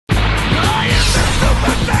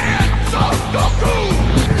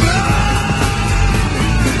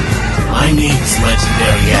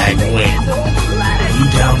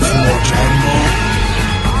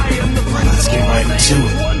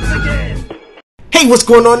Hey, what's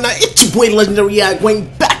going on now? It's your boy Legendary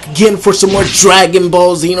Agwang back again for some more Dragon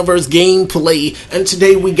Ball Xenoverse gameplay. And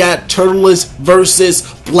today we got Turles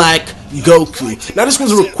versus Black Goku. Now this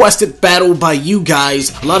was a requested battle by you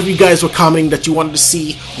guys. A lot of you guys were commenting that you wanted to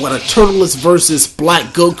see what a Turles versus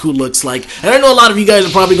Black Goku looks like. And I know a lot of you guys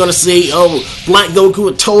are probably going to say, oh, Black Goku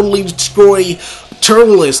would totally destroy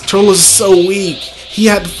Turles. Turles is so weak. He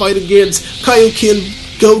had to fight against Kaiō-shin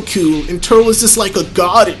Goku, and Turles is like a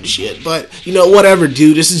god and shit, but, you know, whatever,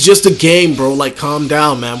 dude, this is just a game, bro, like, calm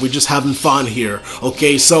down, man, we're just having fun here,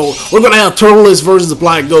 okay, so, we're gonna have Turles versus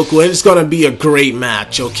Black Goku, and it's gonna be a great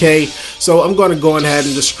match, okay, so, I'm gonna go ahead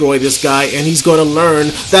and destroy this guy, and he's gonna learn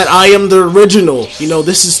that I am the original, you know,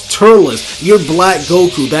 this is Turles, you're Black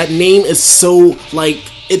Goku, that name is so, like,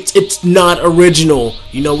 it's not original,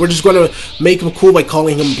 you know, we're just gonna make him cool by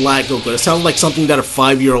calling him Black Goku. It sounds like something that a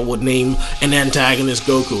 5-year-old would name an antagonist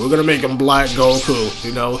Goku. We're gonna make him Black Goku,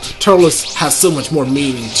 you know. Turles has so much more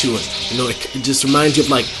meaning to it, you know, it just reminds you of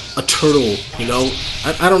like a turtle, you know.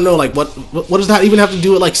 I don't know, like, what does that even have to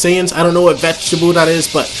do with like Saiyans? I don't know what vegetable that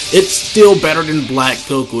is, but it's still better than Black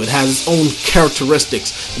Goku. It has its own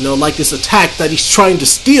characteristics, you know, like this attack that he's trying to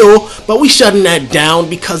steal, but we shutting that down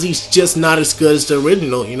because he's just not as good as the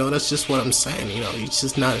original, you know. That's just what I'm saying, you know. He's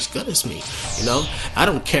just not as good as me, you know. I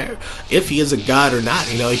don't care if he is a god or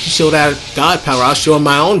not, you know. If you show that god power, I'll show him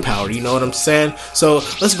my own power, you know what I'm saying? So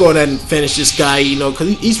let's go ahead and finish this guy, you know,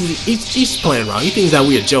 because he's playing around. He thinks that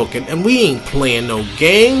we are joking, and we ain't playing no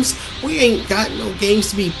games. We ain't got no games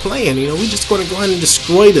to be playing, you know. We just gonna go ahead and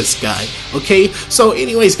destroy this guy, okay? So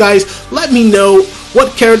anyways, guys, let me know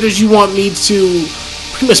what characters you want me to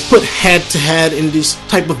pretty much put head to head in these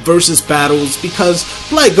type of versus battles, because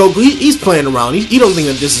Black Goku, he's playing around. He don't think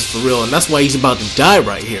that this is for real, and that's why he's about to die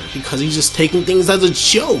right here, because he's just taking things as a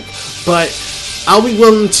joke. But I'll be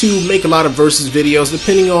willing to make a lot of versus videos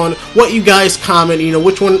depending on what you guys comment, you know,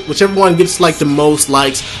 whichever one gets like the most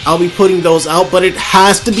likes, I'll be putting those out, but it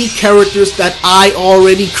has to be characters that I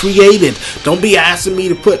already created. Don't be asking me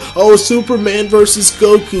to put, oh, Superman versus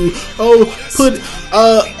Goku, oh, put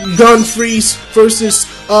Gun Freeze versus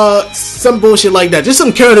some bullshit like that. Just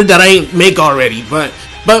some character that I ain't make already, but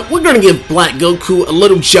we're gonna give Black Goku a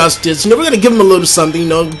little justice, you know. We're gonna give him a little something, you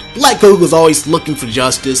know. Black Goku's always looking for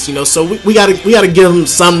justice, you know, so we gotta give him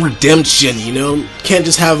some redemption, you know. Can't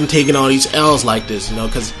just have him taking all these L's like this, you know,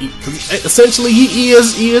 because essentially he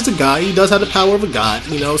is a god. He does have the power of a god,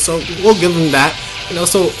 you know, so we'll give him that, you know.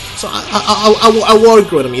 So I'll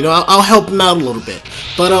work with him, you know. I'll help him out a little bit.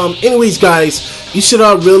 But anyways, guys, you should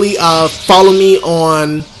really follow me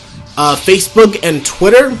on Facebook and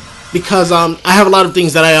Twitter, because I have a lot of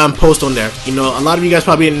things that I post on there. You know, a lot of you guys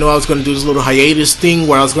probably didn't know I was going to do this little hiatus thing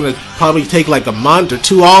where I was going to probably take like a month or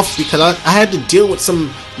two off, because I had to deal with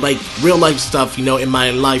some like real life stuff, you know, in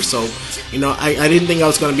my life. So, you know, I didn't think I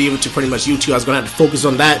was going to be able to pretty much YouTube. I was going to have to focus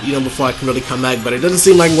on that, you know, before I can really come back. But it doesn't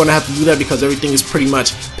seem like I'm going to have to do that because everything is pretty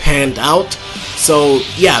much panned out. So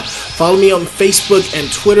yeah, follow me on Facebook and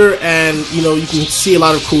Twitter, and you know, you can see a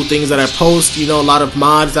lot of cool things that I post, you know, a lot of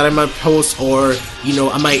mods that I might post, or you know,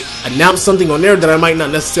 I might announce something on there that I might not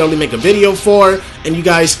necessarily make a video for, and you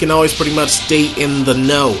guys can always pretty much stay in the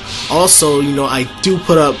know. Also, you know, I do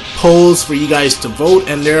put up polls for you guys to vote,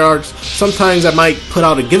 and there are sometimes I might put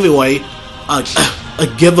out a giveaway,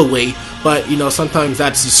 but you know, sometimes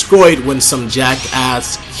that's destroyed when some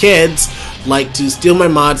jackass kids like to steal my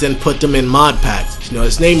mods and put them in mod packs. You know,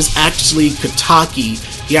 his name is actually Kataki.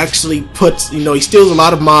 He actually puts, you know, he steals a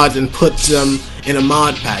lot of mods and puts them in a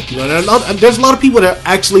mod pack. You know, and there's a lot of people that are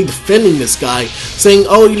actually defending this guy, saying,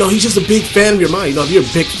 oh, you know, he's just a big fan of your mod. You know, if you're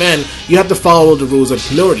a big fan, you have to follow the rules of the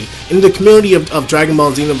community. In the community of Dragon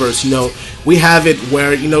Ball Xenoverse, you know, we have it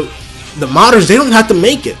where, you know, the modders, they don't have to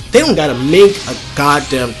make it. They don't gotta make a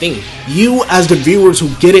goddamn thing. You, as the viewers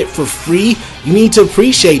who get it for free, you need to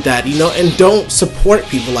appreciate that, you know, and don't support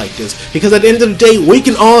people like this. Because at the end of the day, we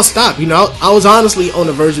can all stop, you know. I was honestly on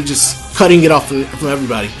the verge of just cutting it off from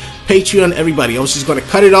everybody. Patreon, everybody. I was just going to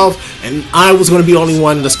cut it off, and I was going to be the only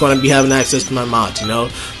one that's going to be having access to my mods, you know,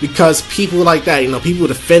 because people like that, you know, people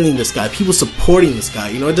defending this guy, people supporting this guy,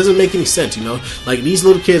 you know, it doesn't make any sense, you know, like these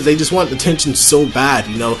little kids, they just want attention so bad,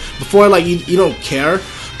 you know. Before, like, you don't care,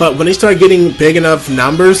 but when they start getting big enough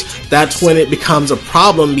numbers, that's when it becomes a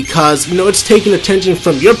problem, because, you know, it's taking attention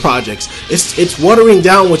from your projects. It's watering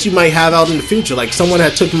down what you might have out in the future. Like, someone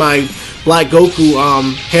had took my Black Goku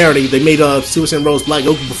parody. They made a Super Saiyan Rose Black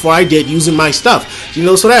Goku before I did, using my stuff, you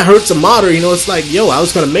know, so that hurts a modder. You know, it's like, yo, I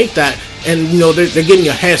was gonna make that, and you know, they're getting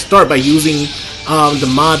a head start by using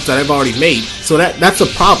the mods that I've already made. So that's a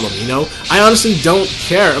problem, you know. I honestly don't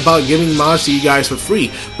care about giving mods to you guys for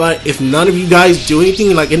free, but if none of you guys do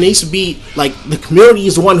anything, like, it needs to be like the community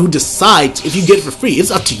is the one who decides if you get it for free.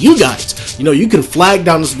 It's up to you guys. You know, you can flag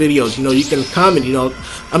down those videos, you know, you can comment, you know.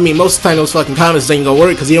 I mean, most of the time those fucking comments ain't gonna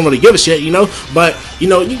work because you don't really give a shit, you know. But you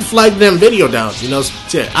know, you can flag them video down, you know.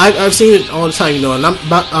 Shit, I've seen it all the time, you know. And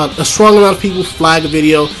a strong amount of people flag a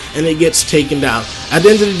video and it gets taken down. At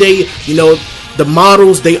the end of the day, you know, the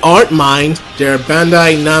models, they aren't mine. They're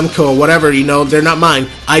Bandai Namco or whatever, you know. They're not mine.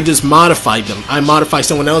 I just modified them. I modified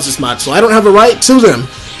someone else's mod, so I don't have a right to them.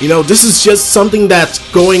 You know, this is just something that's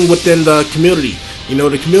going within the community. You know,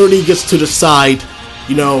 the community gets to decide,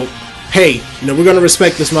 you know, hey, you know, we're going to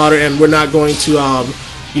respect this mod and we're not going to,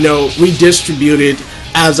 you know, redistribute it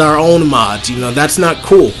as our own mods. You know, that's not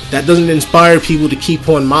cool. That doesn't inspire people to keep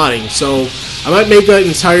on modding. So I might make an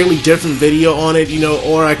entirely different video on it, you know,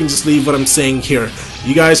 or I can just leave what I'm saying here.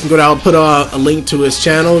 You guys can go down, I'll put a link to his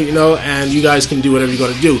channel, you know, and you guys can do whatever you're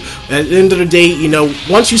going to do. At the end of the day, you know,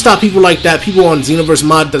 once you stop people like that, people on Xenoverse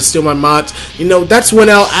mod that steal my mods, you know, that's when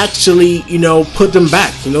I'll actually, you know, put them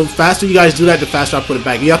back. You know, the faster you guys do that, the faster I'll put it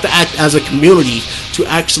back. You have to act as a community to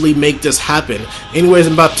actually make this happen. Anyways,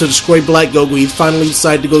 I'm about to destroy Black Goku. He finally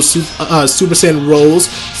decided to go Super Saiyan Rolls,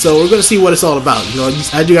 so we're going to see what it's all about. You know,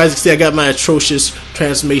 as you guys can see, I got my atrocious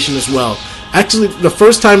transformation as well. Actually, the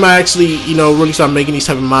first time I actually, you know, really started making these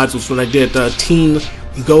type of mods was when I did the Teen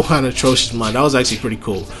Gohan Atrocious mod. That was actually pretty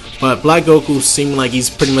cool. But Black Goku seemed like he's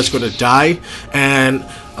pretty much going to die. And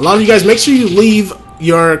a lot of you guys, make sure you leave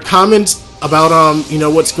your comments about, you know,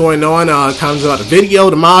 what's going on. Comments about the video,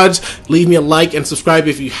 the mods. Leave me a like and subscribe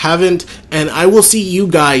if you haven't. And I will see you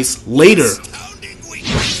guys later.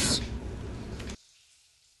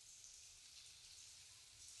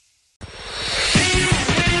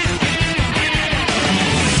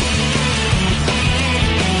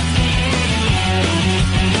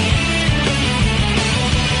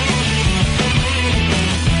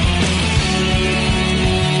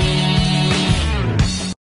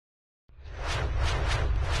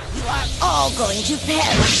 All going to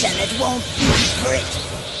perish, and it won't be pretty.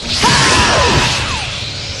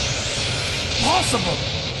 Possible.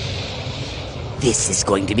 This is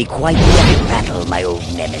going to be quite the epic battle, my old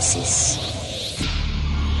nemesis.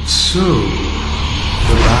 So,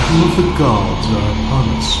 the battle of the gods are upon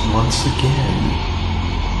us once again.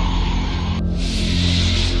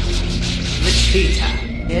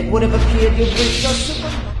 Vegeta, it would have appeared you've reached your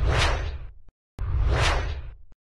super